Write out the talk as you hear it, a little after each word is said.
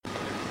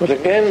But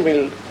again,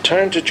 we'll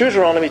turn to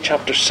Deuteronomy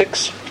chapter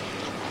 6,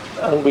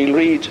 and we'll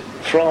read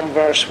from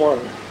verse 1.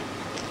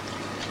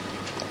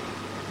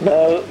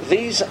 Now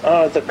these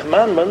are the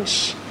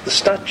commandments, the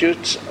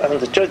statutes, and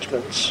the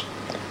judgments,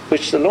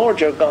 which the Lord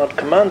your God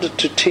commanded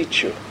to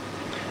teach you,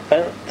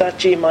 and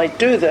that ye might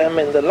do them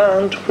in the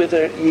land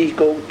whither ye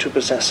go to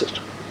possess it,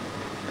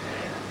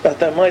 that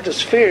thou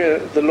mightest fear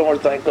the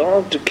Lord thy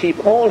God, to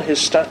keep all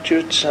his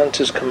statutes and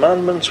his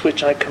commandments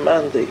which I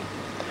command thee,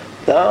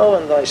 thou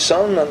and thy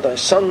son and thy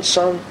son's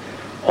son,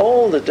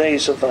 all the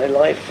days of thy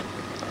life,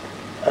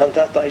 and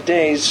that thy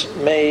days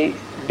may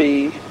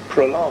be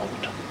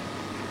prolonged.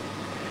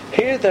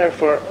 Hear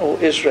therefore, O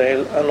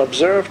Israel, and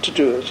observe to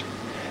do it,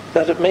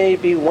 that it may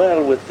be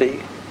well with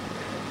thee,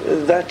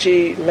 that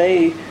ye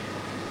may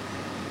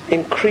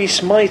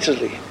increase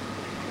mightily,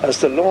 as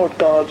the Lord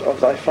God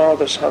of thy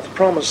fathers hath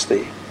promised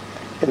thee,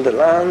 in the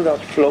land that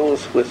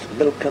floweth with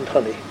milk and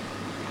honey.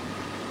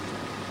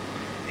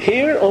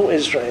 Hear, O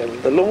Israel,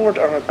 the Lord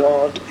our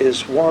God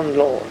is one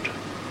Lord.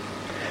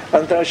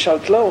 And thou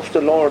shalt love the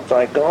Lord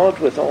thy God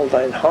with all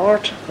thine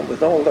heart, and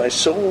with all thy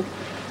soul,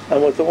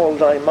 and with all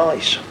thy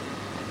might.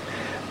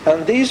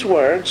 And these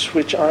words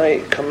which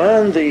I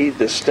command thee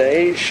this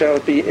day shall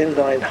be in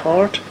thine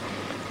heart,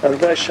 and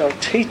thou shalt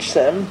teach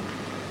them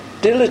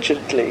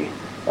diligently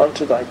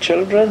unto thy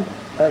children,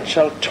 and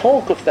shalt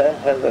talk of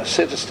them when thou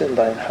sittest in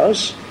thine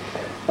house,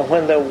 and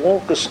when thou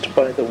walkest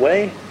by the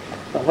way,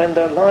 and when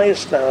thou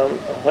liest down,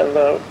 and when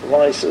thou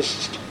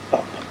risest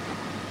up.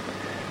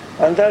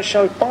 And thou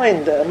shalt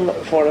bind them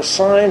for a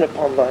sign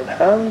upon thine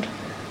hand,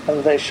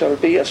 and they shall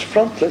be as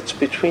frontlets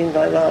between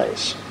thine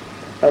eyes.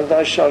 And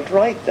thou shalt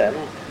write them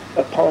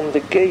upon the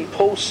gate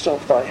posts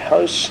of thy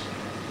house,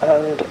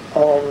 and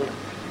on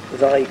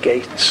thy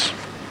gates.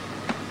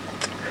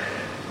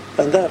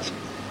 And that,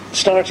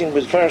 starting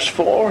with verse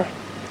 4,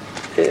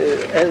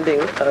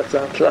 ending at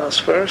that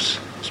last verse,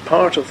 is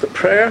part of the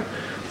prayer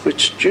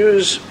which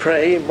Jews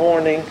pray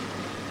morning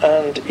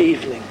and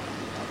evening,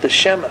 the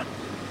Shema.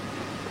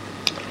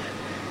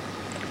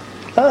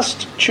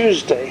 Last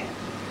Tuesday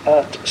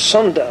at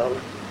sundown,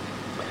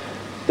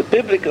 the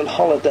biblical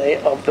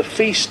holiday of the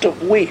Feast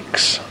of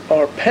Weeks,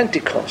 or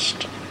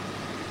Pentecost,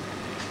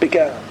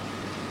 began.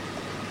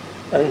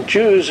 And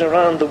Jews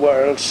around the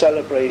world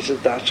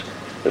celebrated that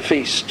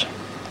feast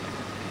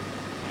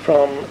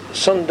from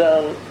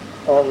sundown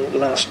on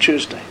last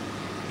Tuesday.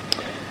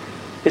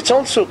 It's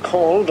also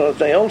called, or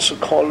they also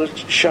call it,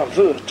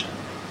 Shavuot.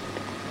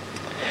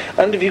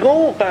 And if you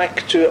go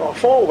back to, or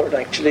forward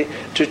actually,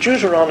 to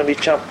Deuteronomy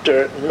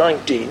chapter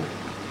 19,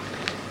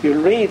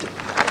 you'll read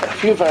a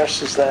few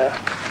verses there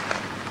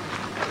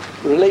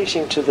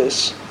relating to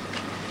this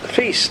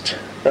feast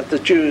that the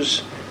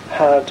Jews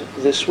had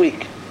this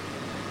week.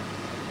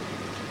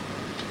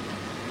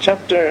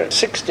 Chapter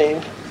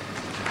 16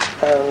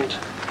 and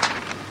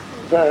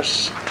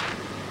verse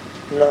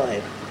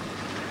 9.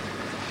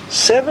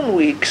 7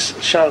 weeks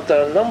shalt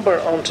thou number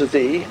unto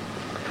thee.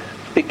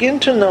 Begin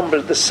to number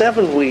the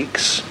 7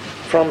 weeks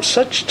from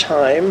such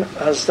time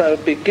as thou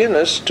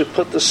beginnest to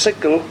put the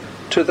sickle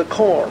to the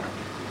corn.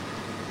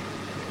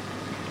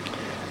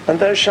 And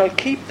thou shalt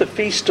keep the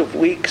feast of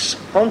weeks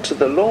unto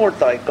the Lord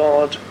thy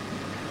God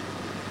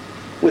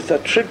with a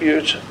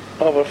tribute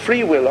of a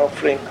freewill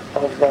offering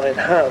of thine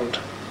hand,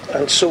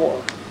 and so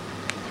on.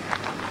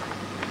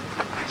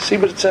 See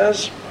what it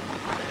says?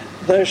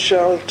 Thou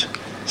shalt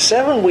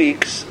 7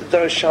 weeks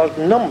thou shalt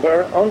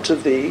number unto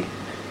thee.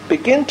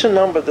 Begin to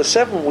number the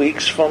 7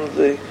 weeks from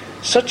the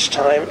such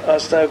time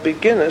as thou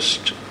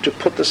beginnest to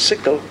put the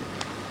sickle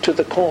to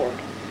the corn.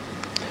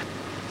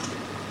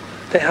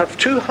 They have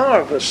 2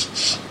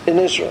 harvests in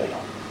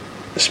Israel,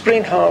 a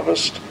spring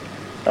harvest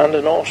and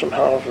an autumn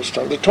harvest.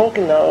 And they're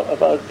talking now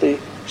about the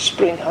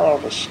spring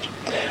harvest.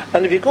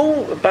 And if you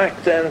go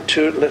back then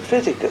to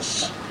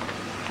Leviticus,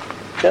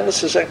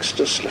 Genesis,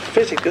 Exodus,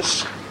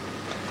 Leviticus,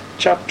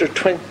 chapter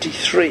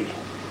 23,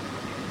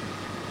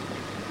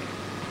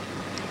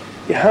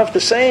 you have the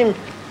same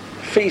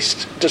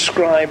feast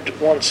described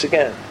once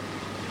again.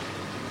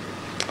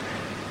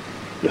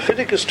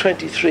 Leviticus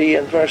 23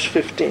 and verse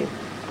 15.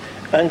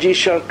 And ye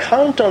shall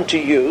count unto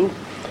you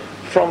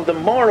from the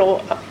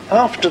morrow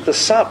after the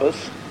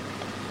Sabbath,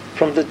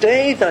 from the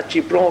day that ye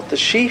brought the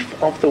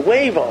sheaf of the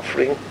wave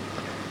offering,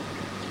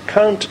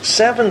 count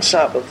 7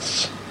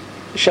 Sabbaths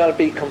shall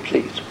be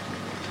complete.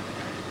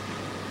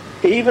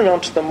 Even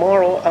unto the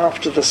morrow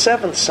after the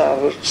 7th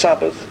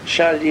Sabbath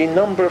shall ye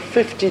number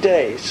 50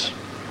 days,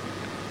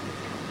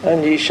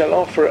 and ye shall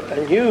offer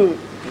a new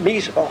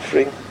meat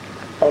offering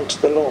unto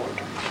the Lord.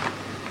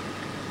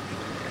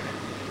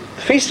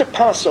 The Feast of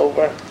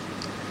Passover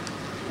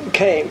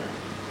came,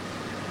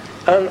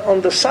 and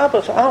on the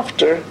Sabbath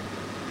after,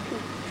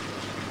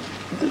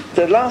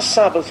 the last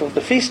Sabbath of the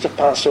Feast of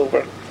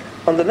Passover,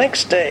 on the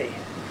next day,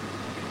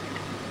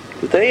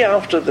 the day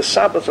after the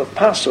Sabbath of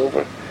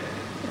Passover,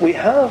 we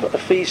have a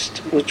feast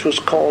which was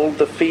called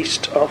the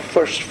Feast of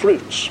First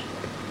Fruits.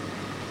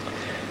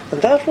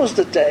 And that was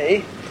the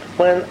day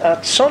when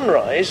at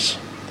sunrise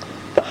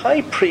the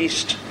high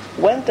priest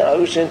went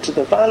out into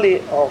the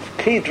valley of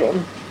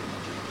Kidron,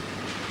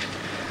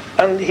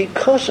 and he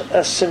cut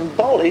a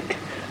symbolic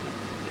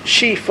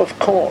sheaf of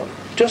corn,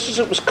 just as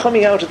it was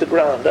coming out of the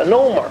ground, an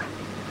omer,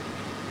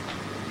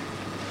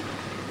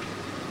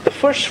 the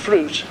first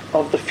fruit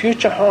of the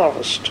future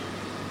harvest.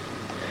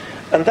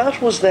 And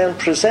that was then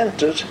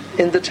presented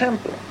in the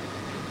temple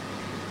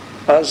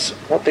as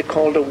what they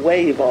called a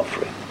wave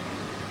offering.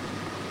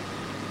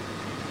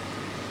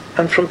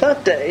 And from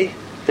that day,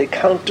 they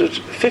counted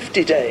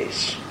 50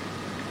 days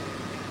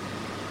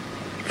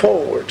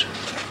forward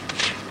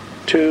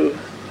to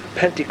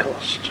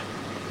Pentecost.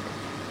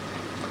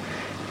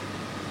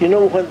 You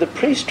know, when the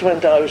priest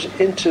went out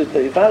into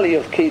the valley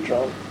of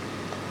Kidron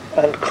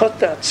and cut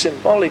that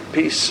symbolic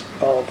piece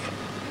of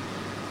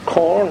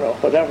corn or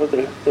whatever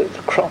the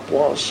crop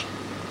was,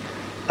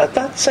 at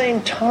that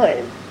same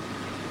time,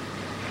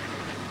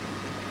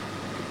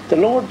 the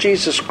Lord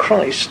Jesus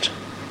Christ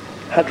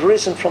had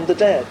risen from the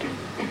dead,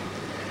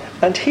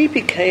 and he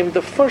became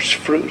the first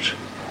fruit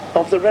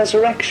of the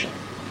resurrection.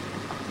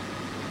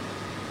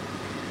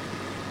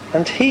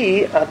 And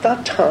he, at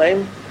that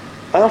time,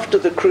 after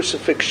the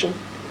crucifixion,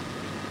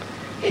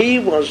 he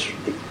was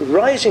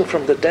rising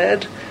from the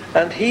dead,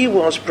 and he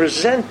was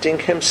presenting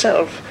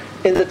himself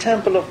in the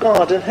temple of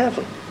God in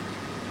heaven.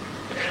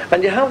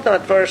 And you have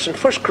that verse in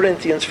 1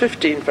 Corinthians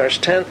 15 verse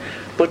 10,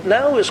 "But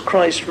now is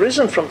Christ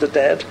risen from the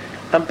dead,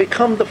 and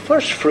become the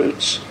first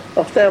fruits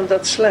of them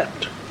that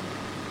slept."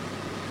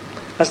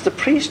 As the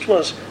priest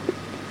was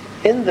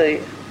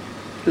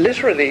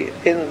literally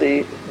in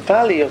the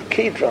valley of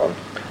Kidron,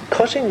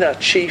 cutting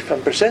that sheaf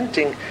and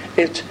presenting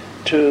it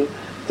to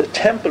the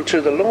temple, to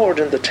the Lord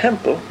in the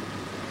temple,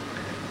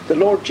 the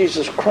Lord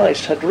Jesus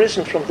Christ had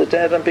risen from the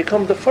dead and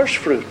become the first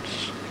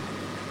fruits,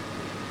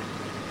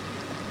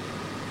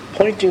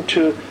 pointing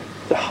to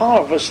the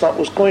harvest that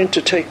was going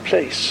to take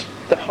place,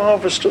 the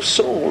harvest of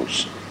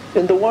souls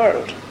in the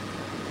world.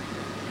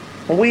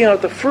 And we are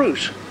the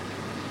fruit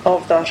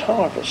of that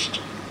harvest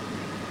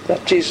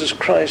that Jesus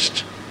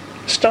Christ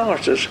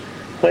started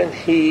when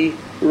he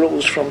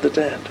rose from the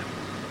dead.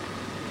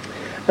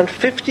 And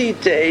 50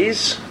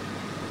 days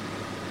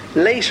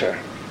later,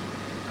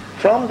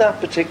 from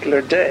that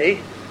particular day,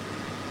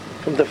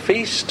 from the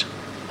feast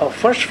of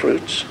first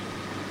fruits,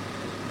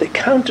 they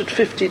counted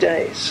 50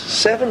 days.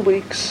 7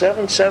 weeks,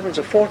 7 sevens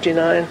are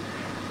 49,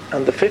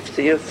 and the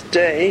 50th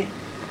day,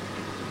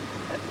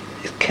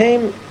 it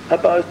came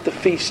about the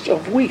Feast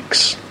of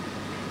Weeks,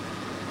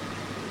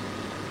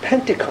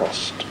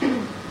 Pentecost.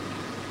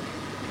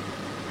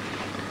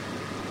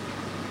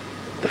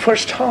 The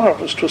first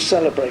harvest was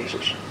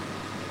celebrated.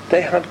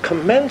 They had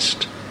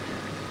commenced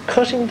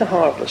cutting the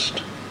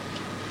harvest,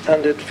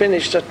 and it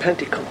finished at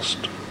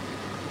Pentecost.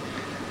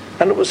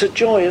 And it was a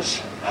joyous,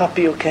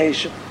 happy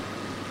occasion.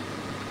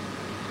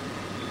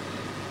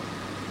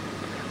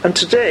 And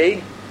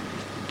today,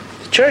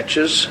 the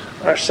churches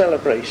are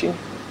celebrating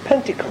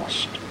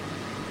Pentecost.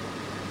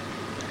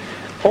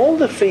 All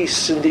the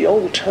feasts in the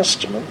Old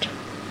Testament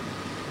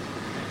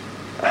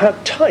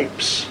had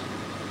types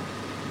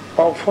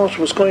of what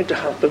was going to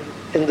happen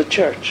in the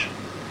church.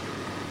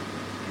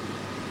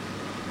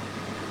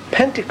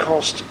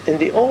 Pentecost in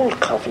the Old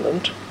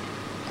Covenant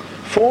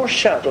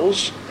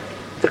foreshadows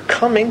the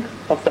coming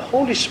of the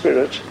Holy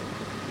Spirit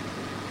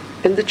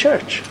in the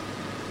church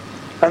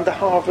and the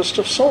harvest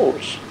of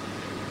souls.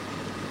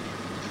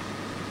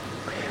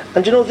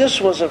 And you know, this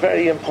was a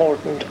very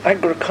important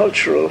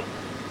agricultural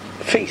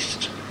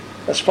feast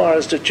as far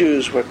as the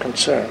Jews were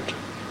concerned.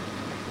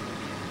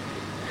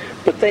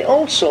 But they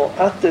also,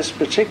 at this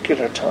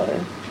particular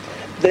time,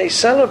 they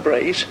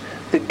celebrate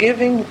the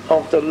giving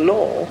of the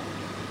law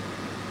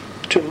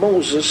to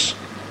Moses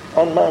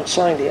on Mount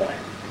Sinai.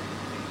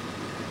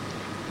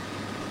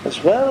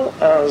 As well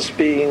as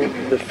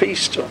being the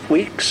Feast of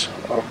Weeks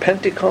or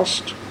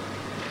Pentecost,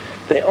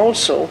 they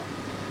also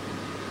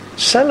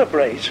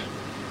celebrate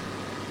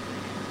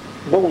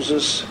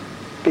Moses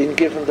being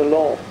given the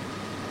law,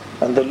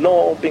 and the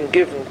law being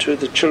given to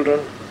the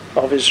children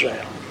of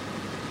Israel.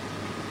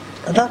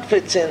 And that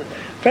fits in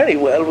very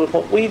well with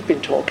what we've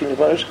been talking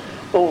about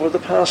over the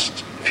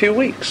past few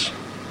weeks.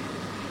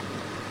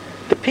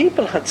 The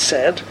people had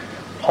said,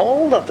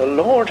 all that the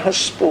Lord has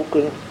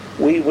spoken,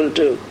 we will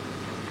do.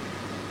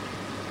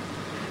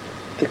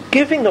 The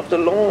giving of the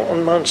law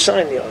on Mount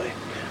Sinai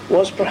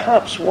was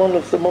perhaps one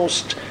of the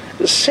most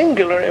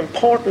singular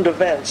important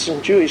events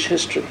in Jewish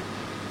history.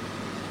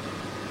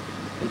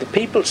 And the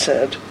people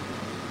said,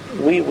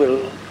 we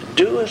will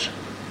do it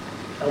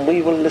and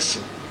we will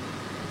listen.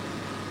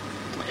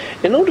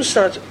 You notice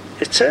that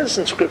it says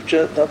in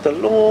Scripture that the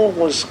law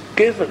was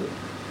given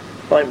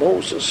by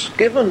Moses,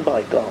 given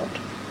by God.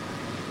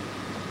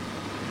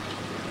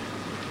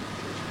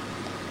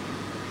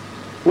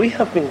 We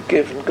have been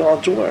given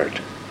God's word.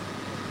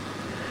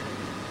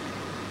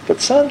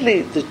 But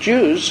sadly, the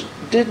Jews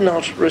did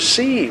not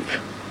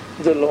receive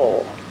the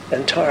law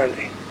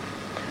entirely.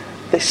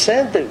 They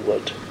said they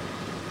would,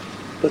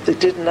 but they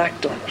didn't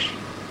act on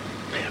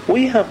it.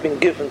 We have been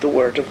given the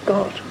word of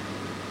God,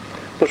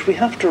 but we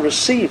have to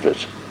receive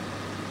it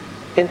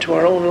into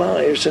our own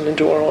lives and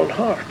into our own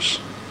hearts.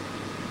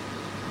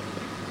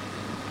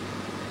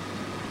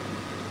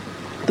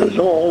 The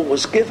law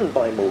was given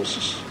by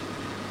Moses,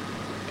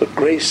 but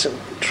grace and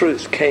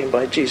truth came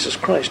by Jesus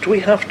Christ. We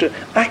have to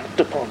act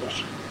upon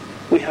it.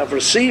 We have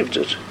received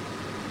it.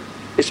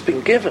 It's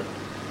been given.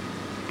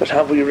 But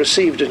have we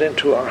received it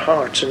into our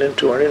hearts and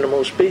into our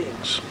innermost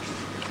beings?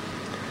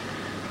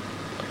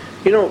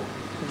 You know,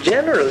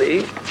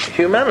 generally,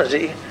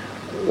 humanity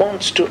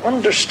wants to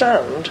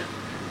understand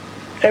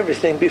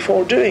everything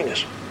before doing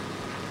it.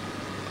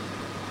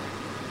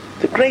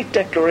 The great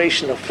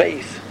declaration of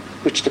faith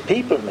which the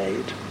people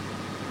made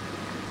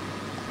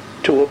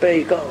to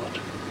obey God,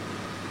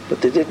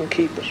 but they didn't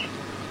keep it.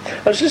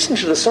 I was listening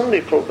to the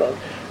Sunday program,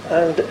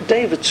 and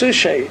David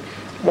Suchet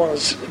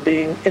was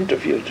being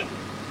interviewed,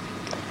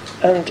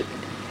 and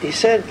he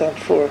said that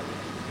for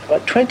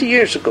about 20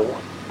 years ago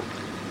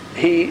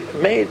he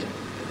made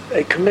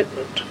a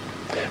commitment,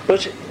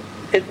 but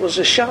it was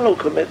a shallow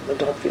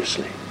commitment,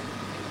 obviously,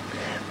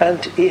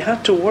 and he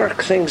had to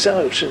work things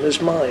out in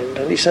his mind.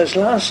 And he says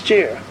last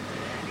year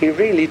he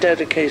really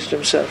dedicated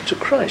himself to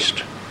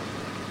Christ,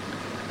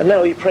 and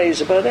now he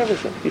prays about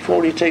everything.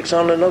 Before he takes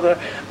on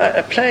another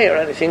a play or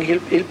anything,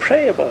 he'll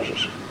pray about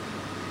it.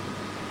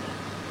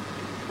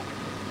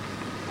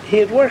 He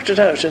had worked it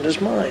out in his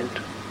mind.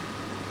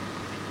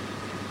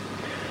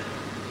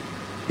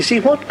 You see,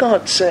 what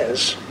God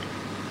says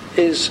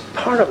is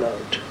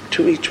paramount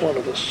to each one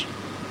of us.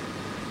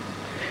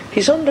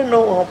 He's under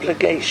no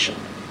obligation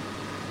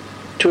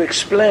to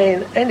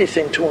explain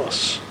anything to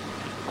us.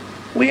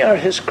 We are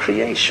his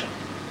creation.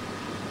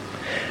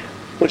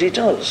 But he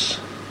does.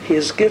 He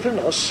has given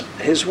us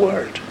his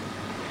word.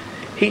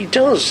 He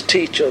does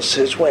teach us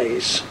his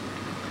ways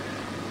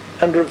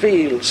and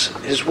reveals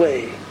his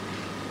way.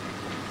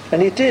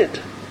 And he did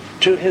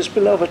to his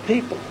beloved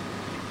people,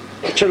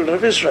 the children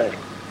of Israel.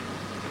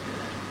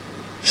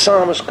 The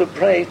psalmist could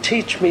pray,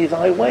 "Teach me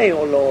thy way,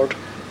 O Lord,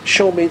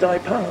 show me thy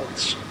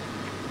paths."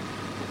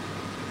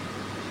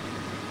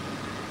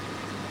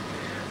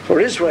 For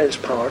Israel's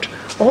part,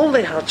 all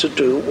they had to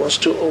do was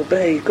to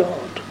obey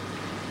God.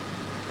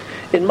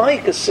 In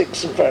Micah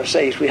 6 and verse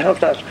 8, we have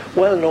that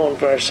well-known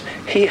verse,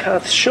 "He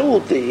hath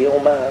showed thee, O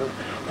man,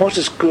 what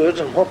is good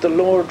and what the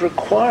Lord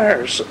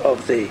requires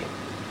of thee,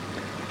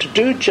 to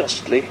do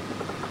justly,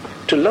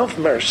 to love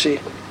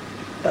mercy,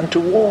 and to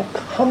walk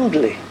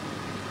humbly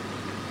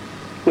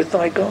with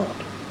thy God."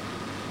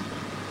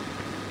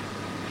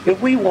 If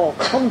we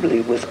walk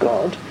humbly with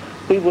God,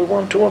 we will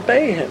want to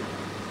obey him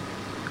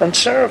and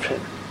serve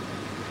him.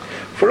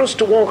 For us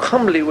to walk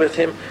humbly with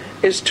him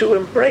is to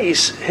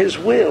embrace his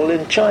will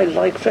in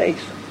childlike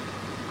faith,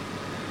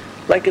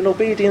 like an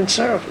obedient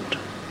servant,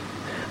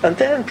 and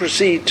then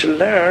proceed to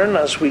learn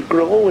as we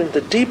grow in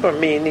the deeper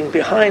meaning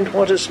behind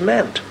what is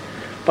meant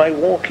by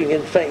walking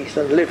in faith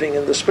and living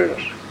in the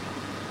Spirit.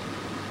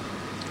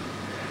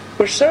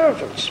 We're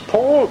servants.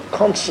 Paul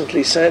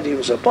constantly said he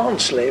was a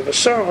bondslave, a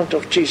servant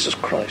of Jesus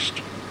Christ.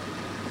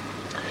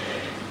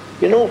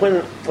 You know,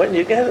 when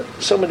you get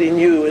somebody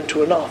new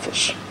into an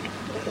office,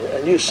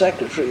 a new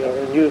secretary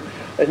or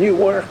a new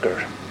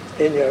worker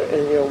in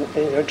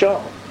your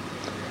job,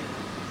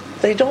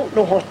 they don't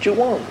know what you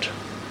want.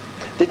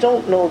 They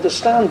don't know the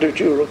standard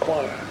you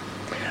require.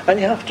 And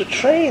you have to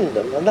train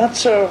them, and that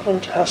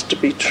servant has to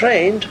be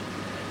trained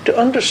to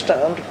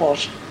understand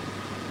what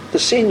the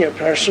senior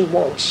person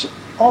wants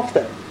of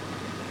them.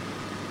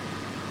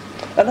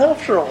 And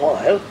after a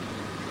while,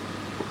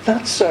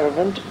 that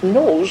servant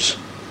knows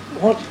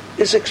what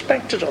is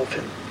expected of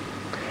him.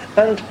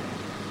 And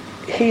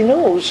he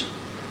knows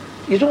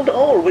you don't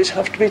always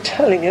have to be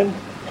telling him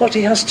what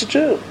he has to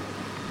do,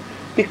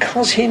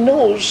 because he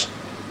knows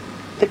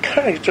the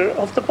character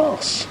of the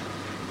boss.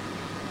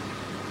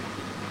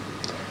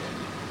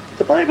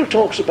 The Bible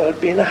talks about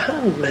being a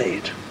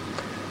handmaid,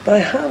 thy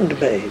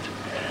handmaid.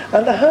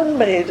 And a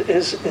handmaid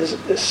is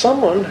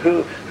someone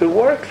who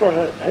worked for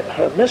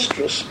her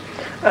mistress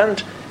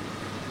and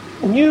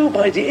knew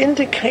by the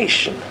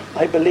indication,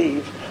 I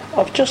believe,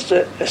 of just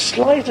a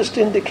slightest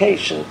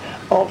indication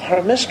of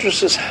her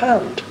mistress's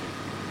hand,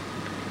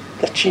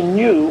 that she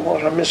knew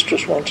what her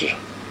mistress wanted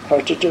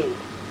her to do.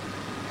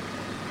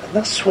 And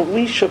that's what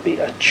we should be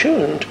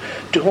attuned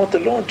to, what the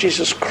Lord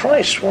Jesus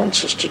Christ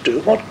wants us to do,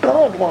 what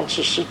God wants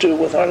us to do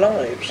with our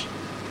lives.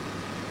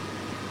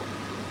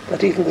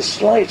 That even the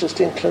slightest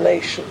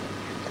inclination,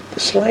 the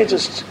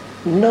slightest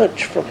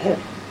nudge from him,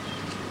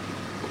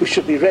 we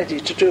should be ready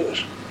to do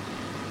it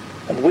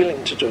and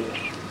willing to do it.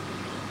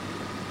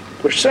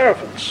 We're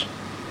servants.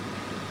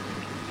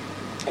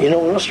 You know,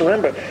 we must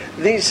remember,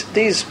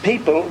 these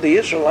people, the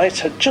Israelites,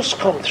 had just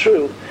come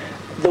through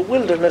the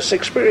wilderness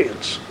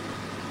experience.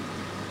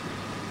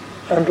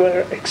 And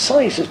we're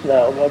excited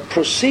now about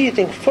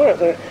proceeding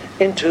further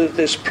into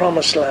this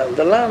promised land,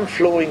 the land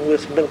flowing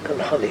with milk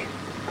and honey.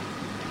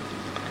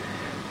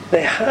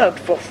 They had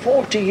for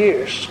 40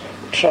 years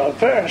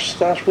traversed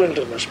that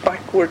wilderness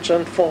backwards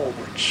and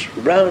forwards,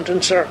 round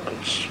in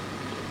circles.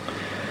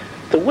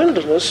 The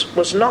wilderness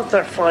was not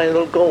their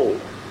final goal,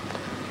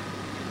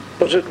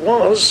 but it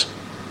was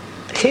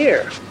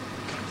here,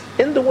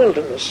 in the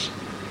wilderness,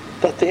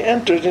 that they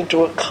entered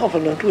into a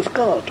covenant with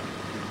God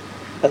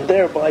and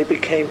thereby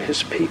became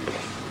his people.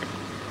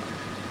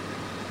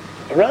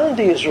 Around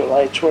the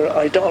Israelites were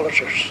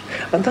idolaters,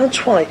 and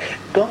that's why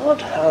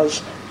God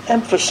has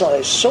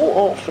emphasized so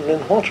often in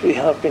what we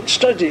have been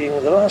studying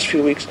in the last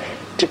few weeks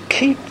to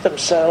keep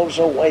themselves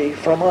away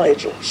from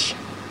idols.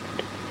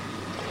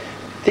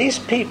 These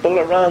people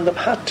around them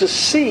had to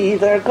see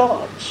their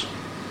gods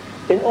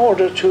in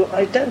order to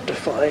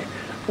identify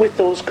with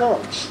those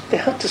gods. They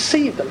had to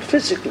see them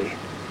physically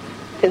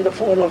in the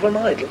form of an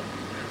idol.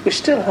 We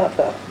still have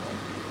that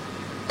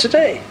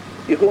today.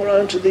 You go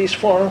around to these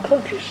foreign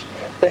countries,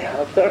 they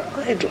have their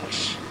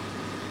idols.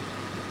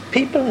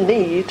 People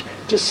need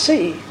to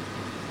see.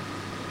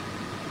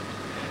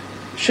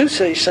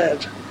 Shusay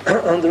said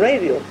on the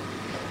radio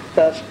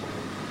that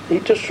he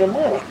just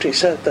remarked, he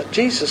said that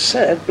Jesus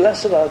said,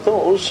 blessed are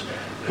those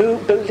who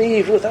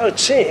believe without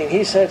seeing.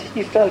 He said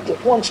he felt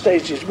at one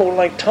stage he's more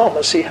like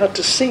Thomas, he had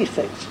to see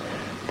things.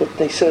 But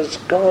he says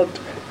God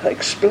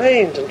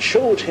explained and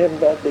showed him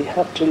that he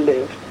had to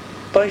live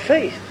by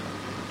faith.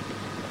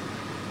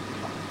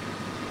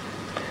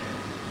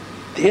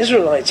 The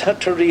Israelites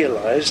had to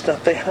realize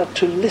that they had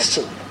to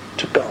listen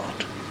to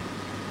God,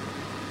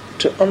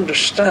 to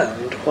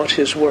understand what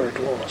his word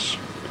was.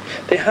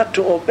 They had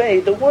to obey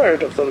the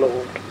word of the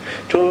Lord,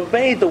 to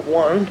obey the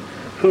one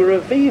who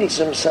reveals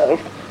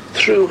himself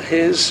through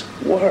his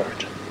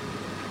word.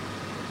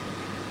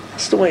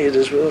 That's the way it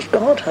is with us.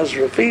 God has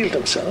revealed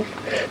himself.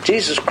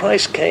 Jesus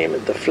Christ came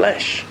in the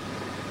flesh,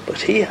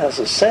 but he has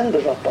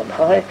ascended up on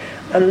high,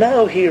 and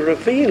now he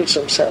reveals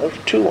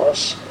himself to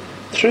us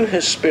through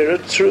his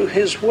Spirit, through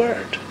his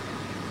word.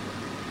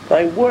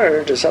 Thy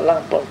word is a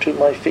lamp unto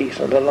my feet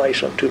and a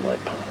light unto my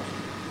path.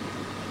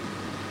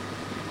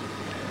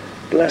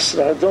 Blessed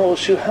are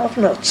those who have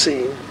not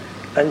seen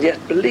and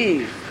yet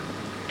believe,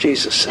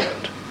 Jesus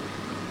said.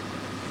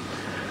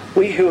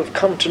 We who have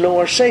come to know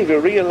our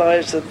Saviour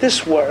realize that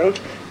this world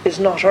is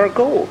not our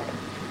goal.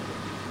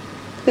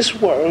 This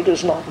world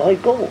is not my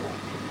goal.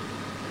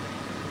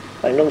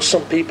 I know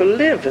some people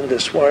live in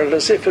this world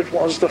as if it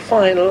was the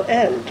final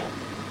end.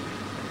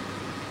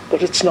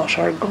 But it's not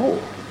our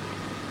goal.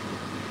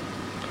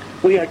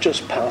 We are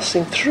just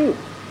passing through.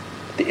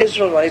 The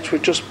Israelites were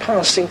just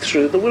passing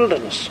through the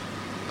wilderness.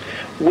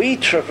 We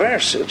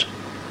traverse it,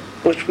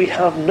 but we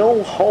have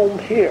no home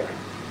here.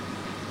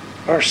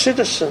 Our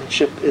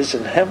citizenship is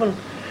in heaven.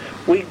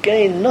 We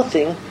gain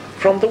nothing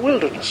from the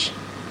wilderness.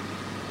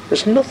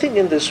 There's nothing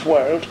in this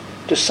world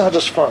to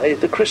satisfy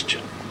the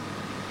Christian.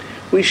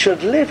 We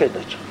should live in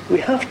it.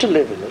 We have to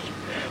live in it.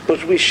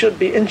 But we should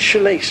be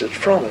insulated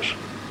from it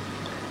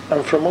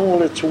and from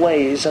all its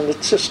ways and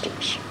its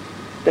systems.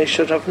 They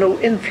should have no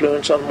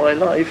influence on my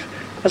life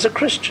as a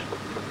Christian.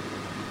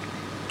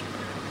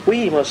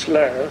 We must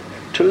learn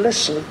to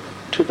listen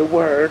to the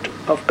Word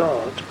of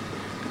God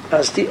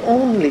as the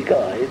only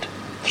guide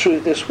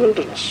through this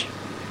wilderness.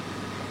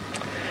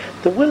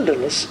 The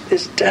wilderness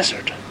is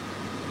desert.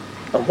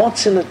 And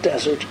what's in a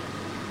desert?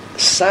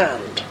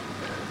 Sand.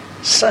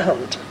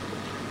 Sand.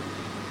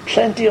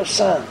 Plenty of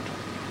sand.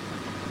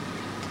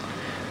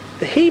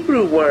 The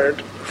Hebrew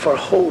word for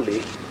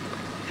holy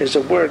is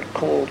a word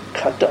called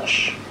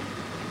kadosh.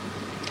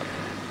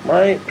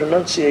 My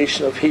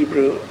pronunciation of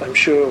Hebrew, I'm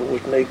sure,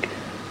 would make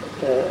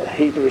a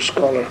Hebrew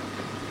scholar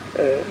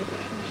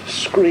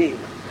scream.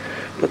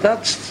 But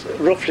that's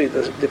roughly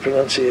the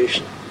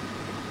pronunciation.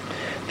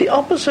 The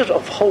opposite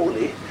of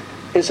holy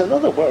is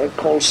another word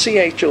called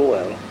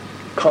chol,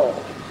 call,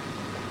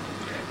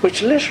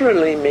 which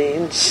literally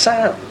means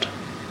sand.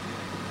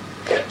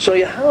 So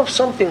you have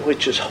something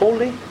which is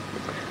holy,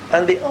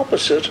 and the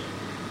opposite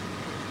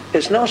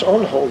is not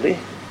unholy.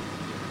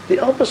 The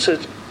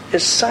opposite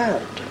is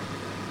sand.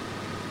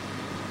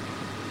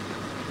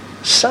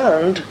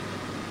 Sand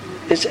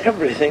is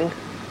everything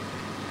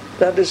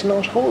that is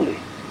not holy.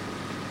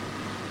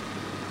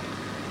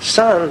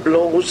 Sand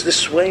blows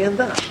this way and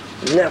that,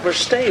 never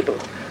stable,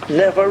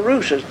 never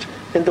rooted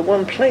in the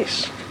one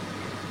place,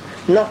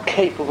 not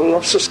capable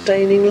of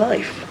sustaining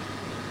life.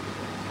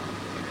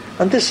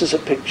 And this is a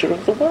picture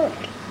of the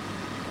world.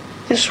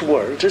 This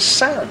world is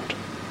sand.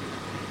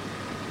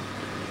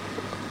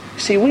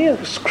 See, we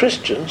as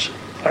Christians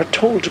are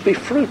told to be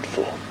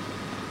fruitful,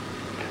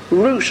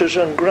 rooted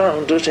and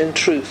grounded in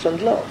truth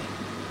and love,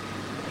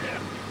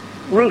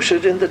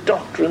 rooted in the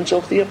doctrines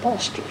of the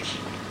apostles.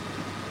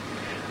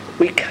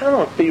 We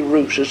cannot be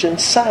rooted in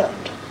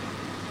sand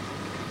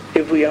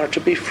if we are to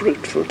be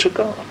fruitful to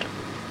God.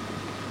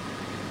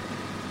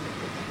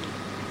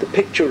 The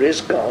picture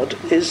is God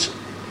is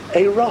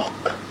a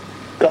rock.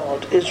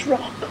 God is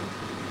rock.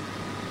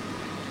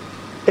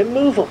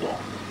 Immovable.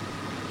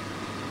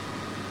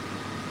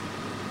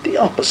 The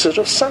opposite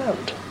of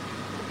sand.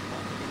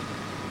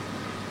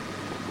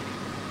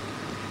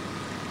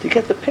 Do you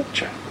get the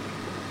picture?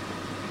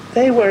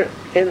 They were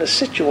in a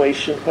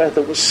situation where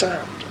there was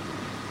sand.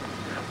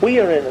 We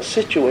are in a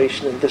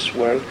situation in this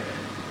world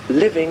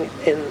living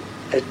in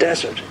a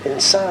desert,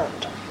 in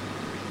sand.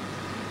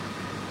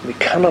 We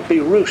cannot be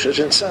rooted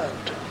in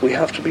sand. We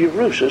have to be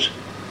rooted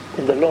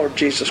in the Lord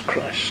Jesus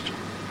Christ.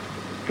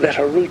 Let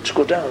our roots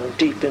go down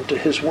deep into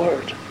his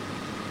word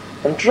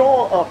and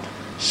draw up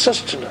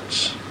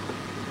sustenance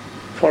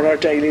for our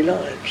daily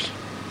lives.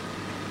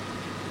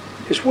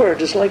 His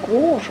word is like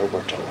water,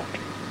 we're told.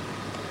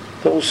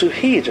 Those who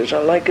heed it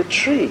are like a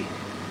tree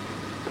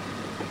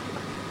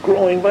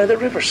growing by the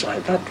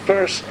riverside.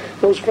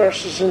 Those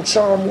verses in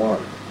Psalm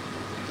 1.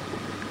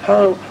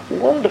 How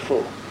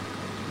wonderful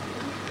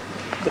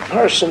the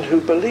person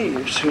who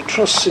believes, who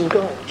trusts in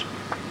God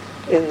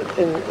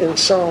in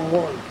Psalm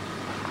 1.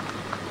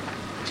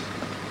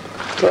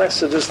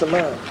 Blessed is the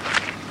man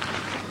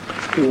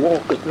who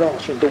walketh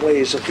not in the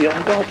ways of the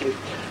ungodly,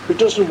 who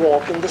doesn't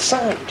walk in the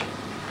sand.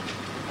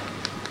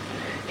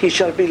 He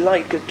shall be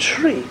like a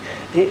tree.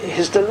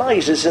 His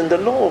delight is in the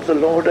law of the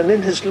Lord, and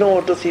in his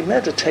law doth he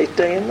meditate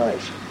day and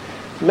night,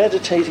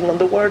 meditating on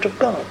the word of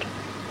God.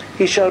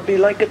 He shall be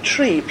like a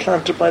tree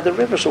planted by the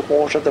rivers of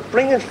water, that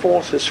bringeth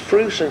forth his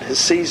fruit in his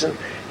season.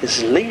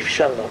 His leaf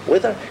shall not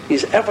wither. He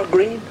is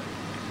evergreen,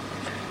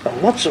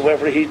 and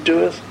whatsoever he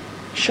doeth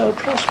shall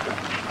prosper.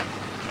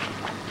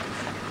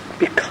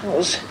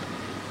 Because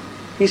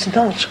he's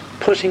not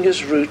putting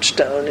his roots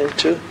down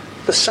into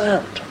the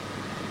sand.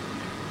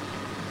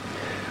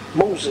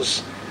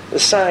 Moses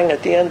sang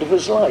at the end of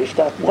his life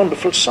that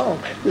wonderful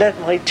song, "Let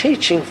my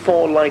teaching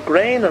fall like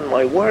rain, and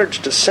my words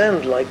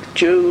descend like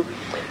dew,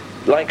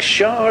 like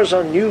showers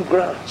on new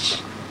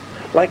grass,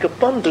 like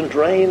abundant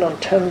rain on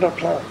tender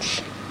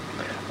plants.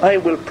 I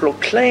will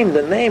proclaim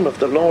the name of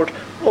the Lord.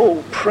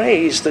 Oh,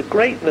 praise the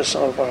greatness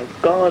of our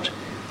God.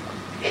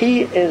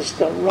 He is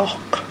the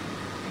rock.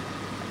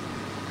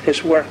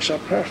 His works are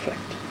perfect."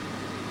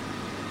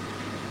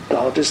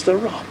 God is the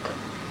rock.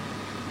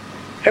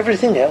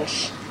 Everything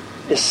else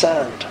is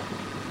sand.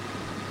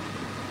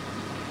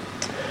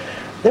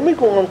 Then we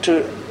go on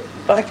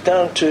back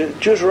down to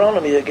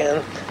Deuteronomy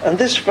again, and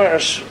this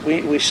verse,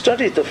 we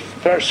studied the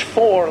verse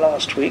 4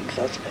 last week,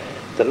 that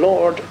the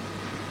Lord,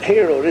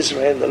 hear, O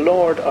Israel, the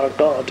Lord our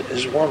God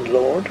is one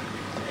Lord.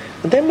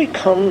 And then we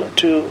come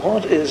to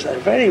what is a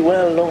very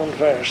well-known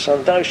verse,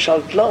 "And thou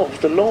shalt love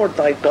the Lord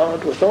thy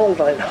God with all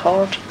thine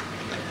heart,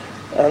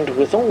 and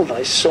with all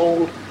thy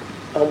soul,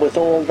 and with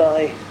all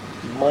thy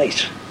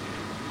might."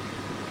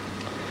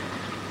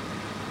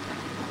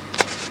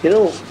 You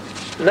know,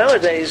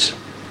 nowadays,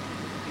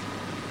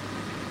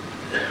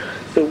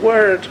 the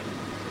word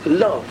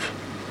love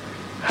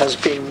has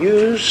been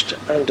used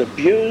and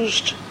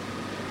abused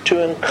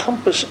to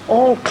encompass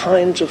all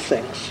kinds of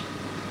things,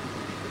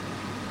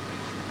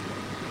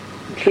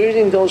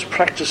 including those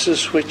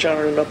practices which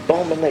are an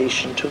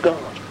abomination to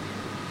God.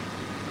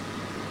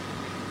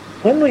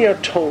 When we are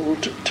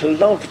told to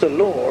love the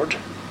Lord,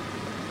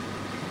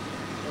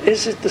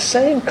 is it the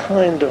same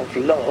kind of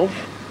love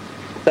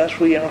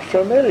that we are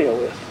familiar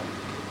with,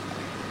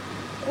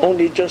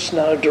 only just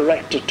now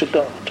directed to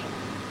God,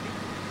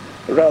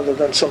 rather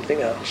than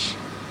something else?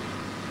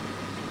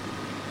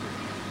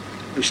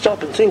 We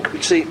stop and think,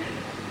 we see,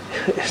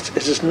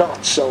 it is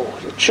not so.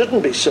 It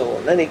shouldn't be so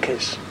in any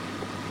case.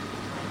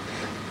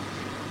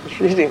 I was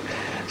reading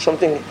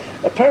something.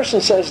 A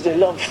person says they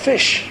love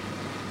fish.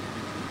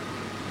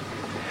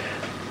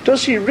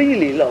 Does he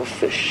really love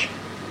fish?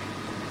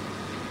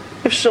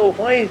 If so,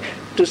 why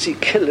does he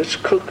kill it,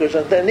 cook it,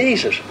 and then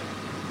eat it?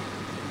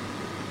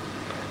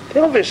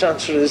 The obvious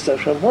answer is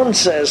that when one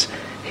says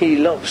he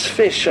loves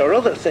fish, or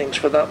other things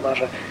for that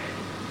matter,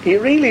 he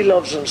really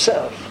loves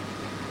himself,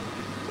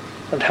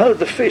 and how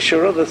the fish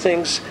or other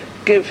things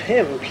give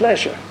him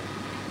pleasure.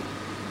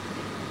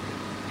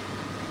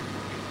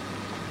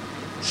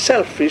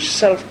 Selfish,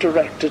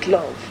 self-directed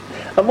love.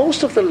 And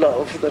most of the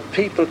love that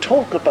people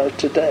talk about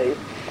today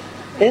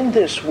in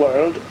this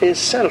world is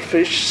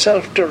selfish,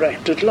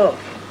 self-directed love.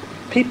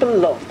 People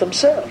love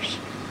themselves.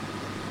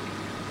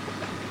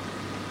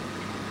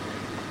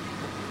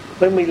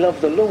 When we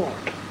love the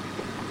Lord,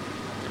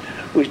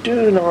 we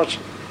do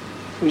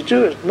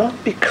it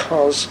not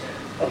because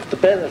of the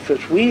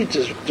benefit we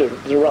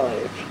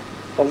derive,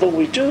 although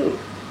we do.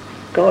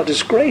 God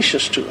is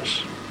gracious to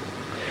us.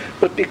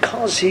 But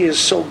because he is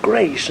so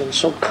great and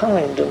so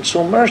kind and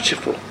so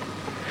merciful,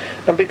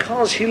 and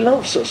because he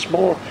loves us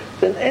more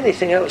than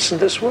anything else in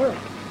this world.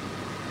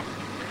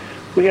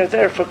 We are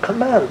therefore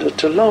commanded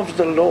to love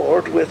the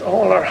Lord with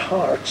all our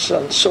hearts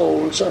and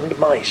souls and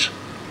might.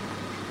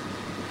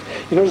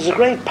 You know, there's a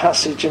great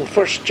passage in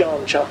 1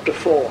 John chapter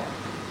 4.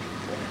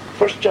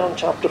 1 John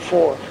chapter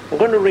 4. I'm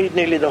going to read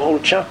nearly the whole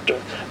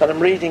chapter, and I'm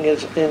reading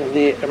it in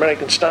the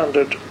American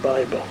Standard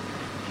Bible.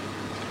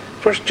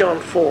 1 John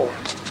 4.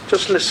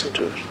 Just listen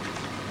to it.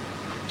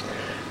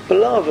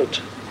 "Beloved,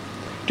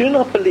 do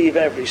not believe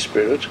every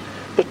spirit,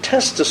 but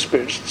test the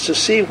spirits to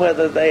see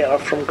whether they are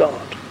from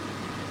God."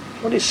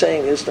 What he's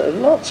saying is that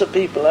lots of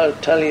people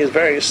out telling you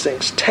various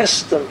things.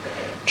 Test them,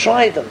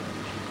 try them,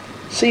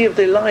 see if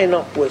they line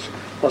up with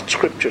what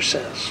Scripture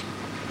says.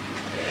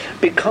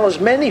 "Because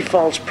many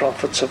false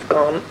prophets have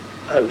gone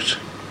out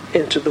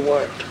into the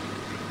world.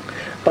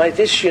 By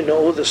this you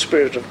know the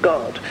Spirit of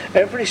God.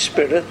 Every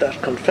spirit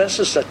that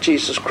confesses that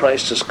Jesus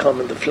Christ has come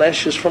in the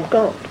flesh is from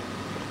God.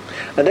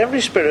 And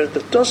every spirit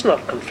that does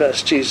not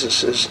confess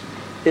Jesus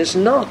is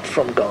not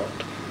from God.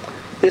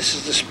 This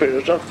is the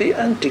spirit of the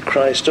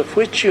Antichrist, of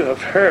which you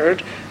have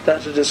heard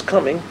that it is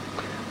coming,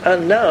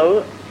 and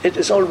now it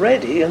is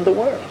already in the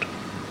world.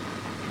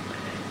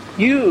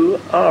 You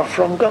are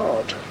from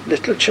God,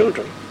 little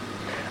children,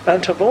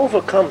 and have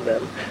overcome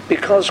them,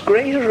 because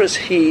greater is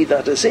he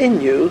that is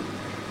in you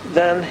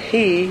than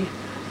he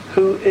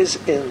who is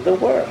in the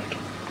world.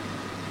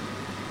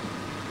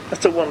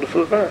 That's a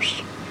wonderful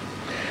verse.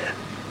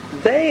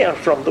 They are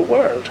from the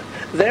world,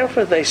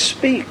 therefore they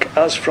speak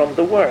as from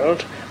the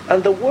world,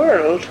 and the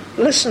world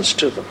listens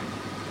to them.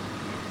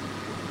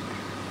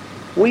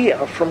 We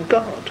are from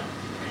God.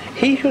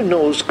 He who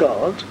knows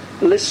God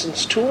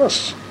listens to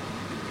us.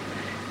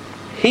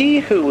 He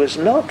who is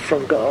not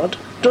from God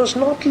does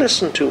not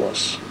listen to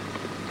us.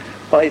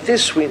 By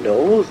this we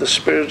know the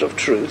spirit of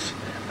truth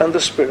and the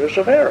spirit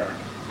of error.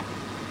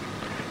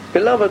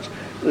 Beloved,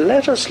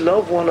 let us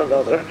love one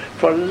another,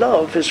 for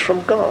love is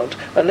from God,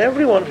 and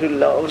everyone who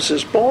loves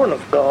is born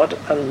of God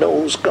and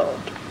knows God.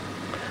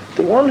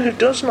 The one who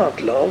does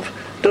not love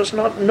does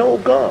not know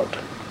God,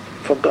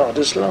 for God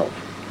is love.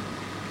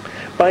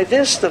 By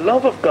this the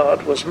love of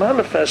God was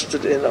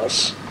manifested in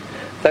us,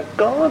 that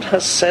God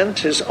has sent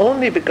his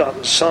only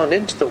begotten Son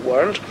into the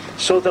world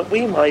so that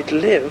we might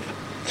live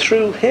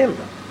through him.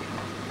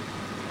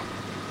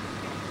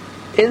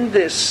 In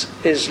this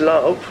is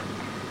love,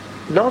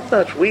 not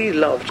that we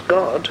loved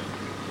God,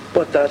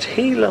 but that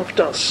he loved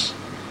us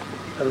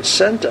and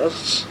sent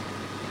us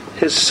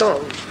his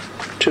Son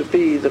to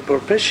be the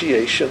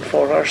propitiation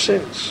for our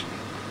sins.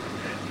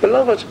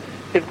 Beloved,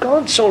 if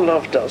God so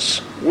loved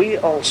us, we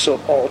also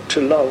ought to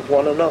love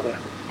one another.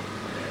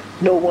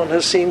 No one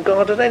has seen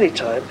God at any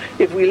time.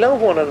 If we love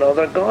one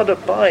another, God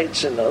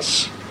abides in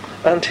us,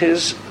 and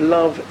his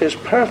love is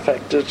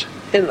perfected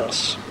in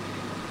us.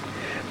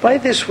 By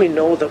this we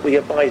know that we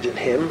abide in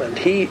him, and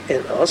he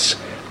in us,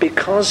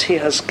 because he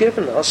has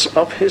given us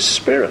of his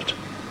Spirit.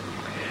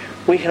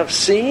 We have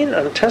seen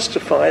and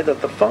testify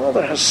that the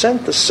Father has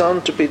sent the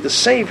Son to be the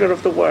Saviour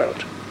of the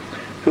world.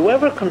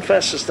 Whoever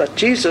confesses that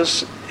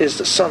Jesus is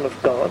the Son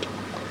of God,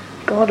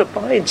 God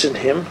abides in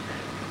him,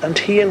 and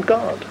he in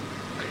God.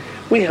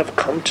 We have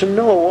come to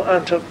know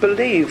and have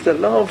believed the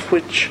love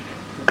which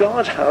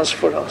God has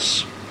for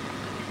us.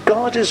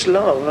 God is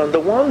love, and the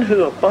one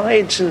who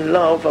abides in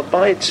love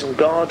abides in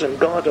God, and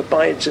God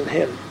abides in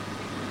him.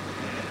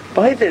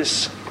 By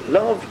this,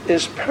 love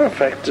is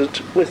perfected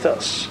with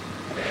us,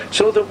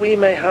 so that we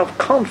may have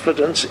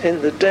confidence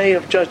in the day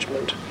of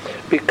judgment,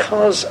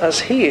 because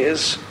as he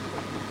is,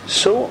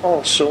 so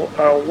also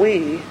are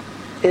we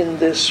in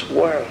this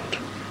world.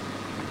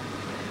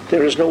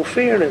 There is no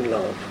fear in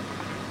love,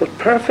 but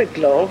perfect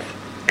love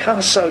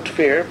casts out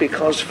fear,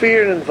 because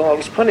fear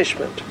involves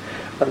punishment,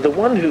 and the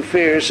one who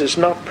fears is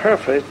not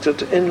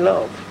perfected in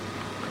love.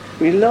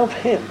 We love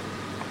him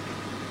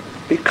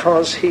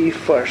because he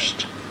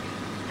first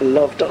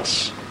loved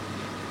us.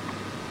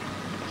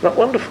 Isn't that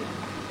wonderful?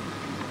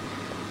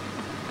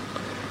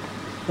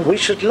 And we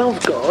should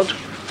love God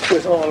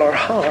with all our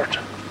heart.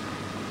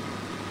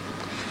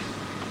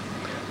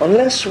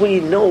 Unless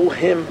we know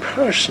him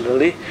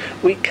personally,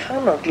 we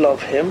cannot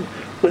love him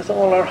with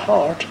all our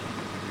heart,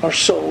 our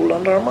soul,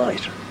 and our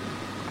might.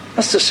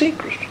 That's the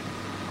secret.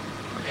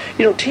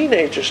 You know,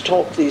 teenagers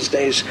talk these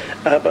days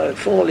about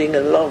falling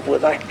in love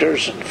with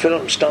actors and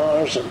film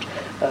stars and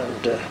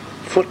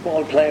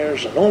football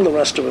players and all the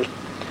rest of it.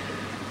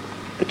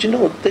 But you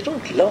know, they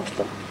don't love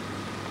them.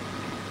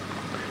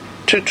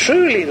 To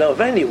truly love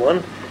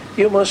anyone,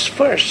 you must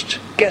first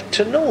get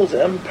to know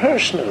them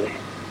personally.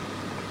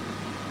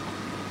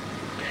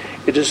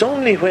 It is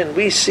only when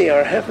we see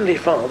our Heavenly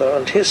Father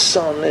and his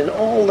Son in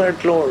all their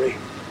glory,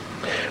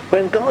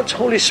 when God's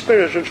Holy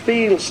Spirit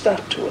reveals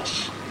that to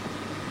us,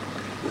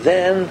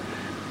 then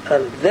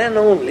and then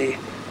only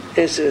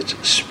is it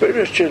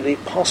spiritually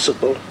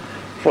possible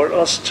for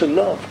us to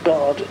love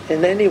God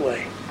in any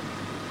way.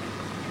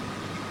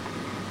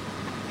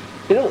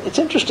 You know, it's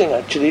interesting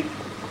actually,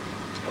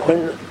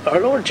 when our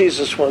Lord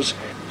Jesus was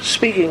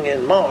speaking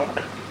in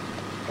Mark,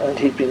 and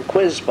he'd been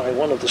quizzed by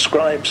one of the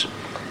scribes,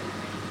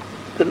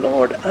 the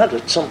Lord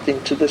added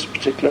something to this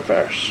particular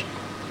verse.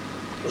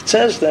 It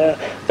says there,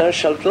 "Thou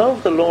shalt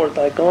love the Lord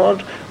thy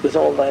God with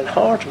all thine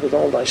heart, and with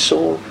all thy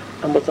soul,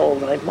 and with all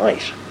thy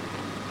might."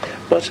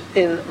 But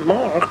in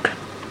Mark,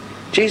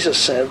 Jesus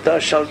said, "Thou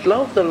shalt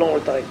love the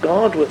Lord thy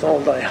God with all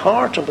thy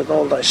heart, and with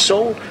all thy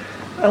soul,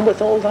 and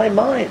with all thy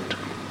mind,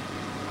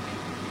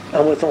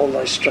 and with all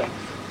thy strength."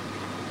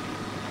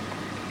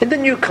 In the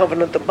New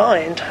Covenant, the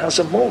mind has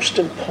a most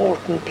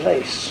important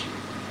place.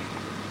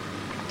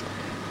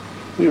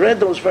 We read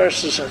those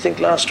verses, I think,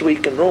 last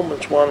week in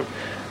Romans 1,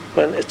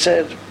 when it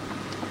said,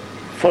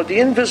 "For the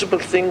invisible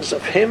things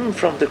of him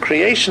from the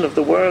creation of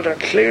the world are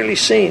clearly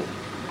seen,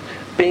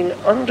 being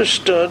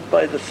understood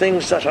by the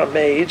things that are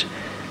made,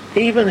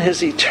 even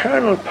his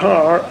eternal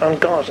power and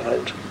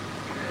Godhead,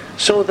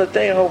 so that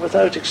they are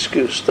without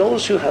excuse.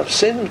 Those who have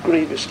sinned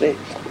grievously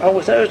are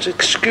without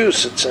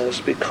excuse, it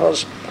says,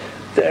 because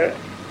they're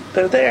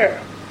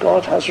there.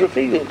 God has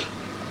revealed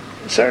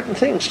certain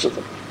things to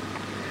them.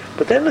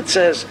 But then it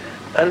says,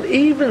 and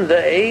even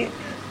they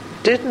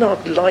did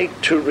not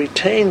like to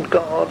retain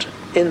God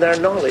in their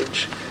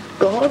knowledge.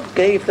 God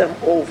gave them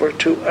over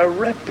to a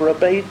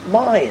reprobate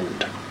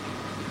mind,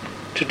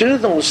 to do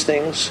those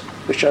things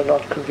which are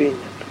not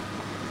convenient.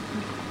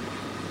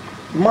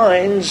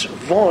 Minds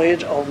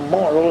void of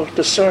moral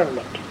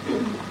discernment.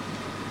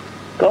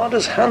 God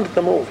has handed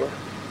them over.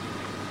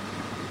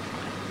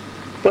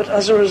 But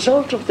as a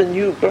result of the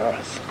new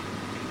birth,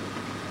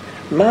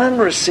 man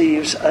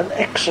receives an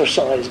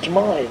exercised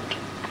mind.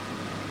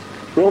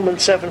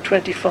 Romans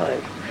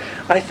 7:25.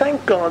 I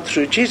thank God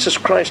through Jesus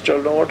Christ our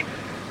Lord.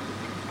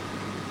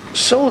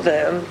 So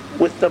then,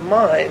 with the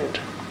mind,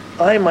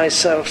 I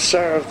myself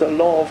serve the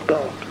law of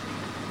God,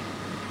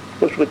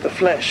 but with the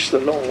flesh, the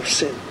law of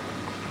sin.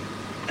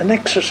 An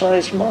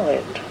exercised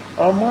mind.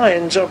 Our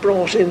minds are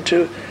brought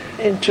into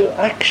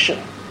action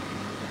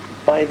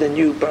by the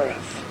new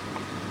birth.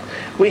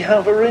 We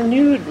have a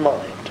renewed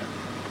mind.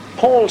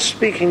 Paul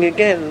speaking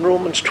again in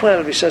Romans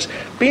 12, he says,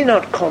 be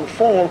not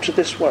conformed to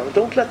this world.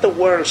 Don't let the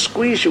world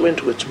squeeze you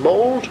into its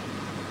mould,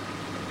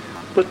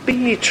 but be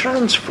ye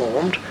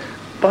transformed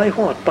by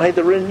what? By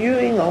the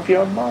renewing of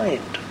your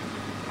mind,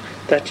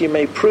 that ye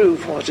may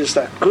prove what is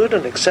that good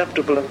and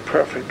acceptable and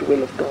perfect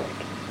will of God.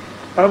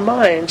 Our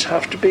minds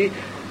have to be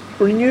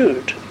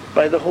renewed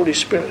by the Holy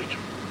Spirit.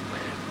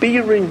 Be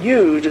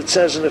renewed, it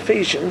says in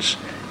Ephesians,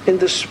 in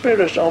the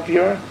spirit of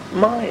your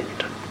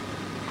mind.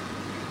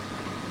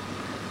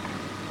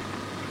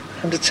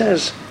 And it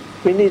says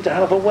we need to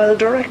have a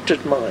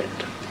well-directed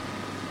mind.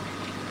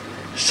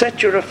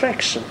 Set your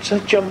affection,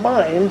 set your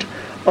mind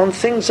on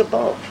things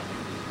above,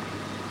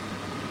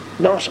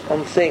 not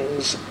on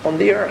things on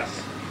the earth.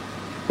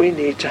 We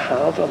need to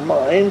have a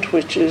mind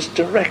which is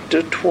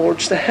directed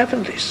towards the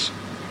heavenlies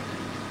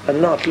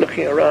and not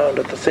looking around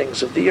at the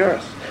things of the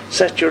earth.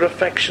 Set your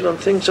affection on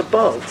things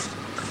above,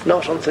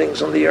 not on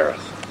things on the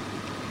earth.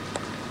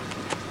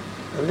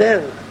 And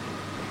then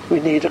we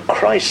need a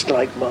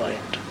Christ-like mind.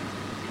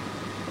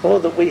 Oh,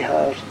 that we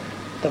have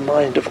the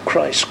mind of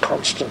Christ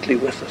constantly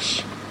with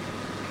us.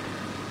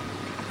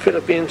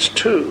 Philippians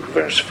 2,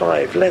 verse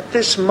 5, let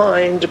this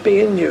mind be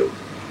in you,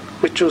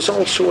 which was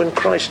also in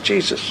Christ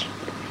Jesus,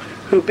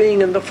 who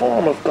being in the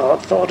form of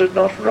God, thought it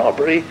not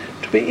robbery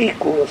to be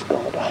equal with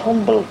God. A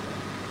humble,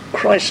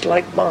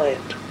 Christ-like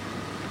mind.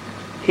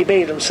 He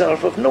made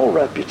himself of no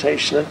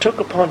reputation, and took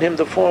upon him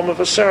the form of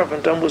a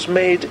servant, and was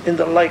made in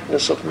the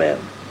likeness of men.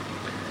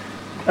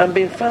 And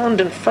being found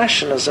in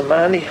fashion as a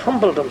man, he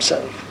humbled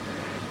himself,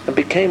 and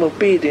became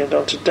obedient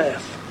unto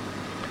death,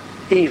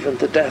 even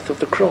the death of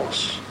the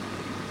cross.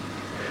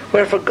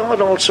 Wherefore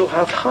God also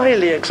hath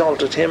highly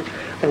exalted him,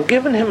 and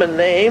given him a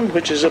name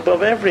which is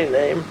above every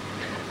name,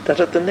 that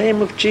at the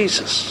name of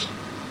Jesus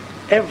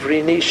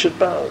every knee should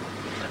bow,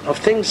 of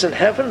things in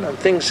heaven, and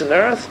things in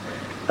earth,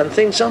 and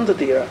things under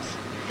the earth,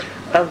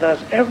 and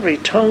that every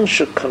tongue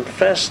should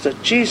confess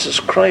that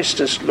Jesus Christ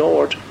is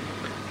Lord,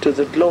 to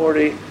the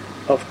glory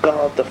of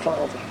God the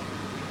Father.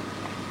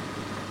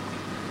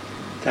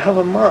 To have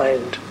a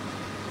mind,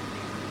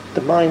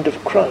 the mind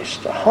of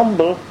Christ, a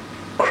humble,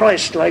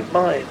 Christ-like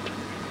mind.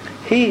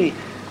 He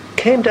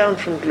came down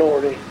from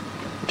glory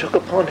and took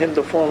upon him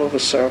the form of a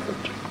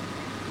servant.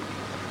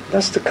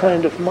 That's the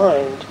kind of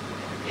mind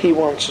he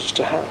wants us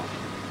to have.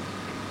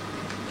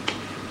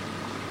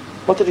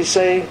 What did he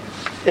say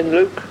in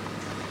Luke?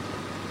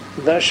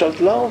 Thou shalt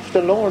love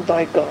the Lord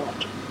thy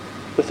God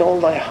with all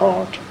thy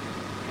heart,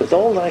 with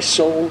all thy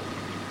soul,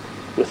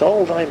 with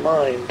all thy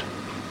mind,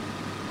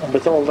 and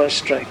with all thy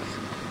strength.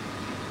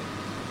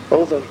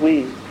 Oh, that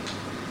we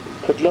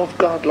could love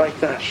God like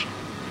that.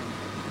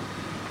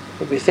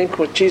 When we think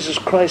what Jesus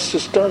Christ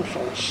has done for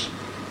us,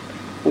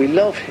 we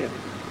love him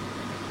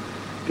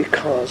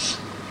because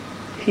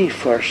he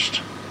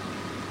first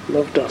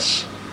loved us.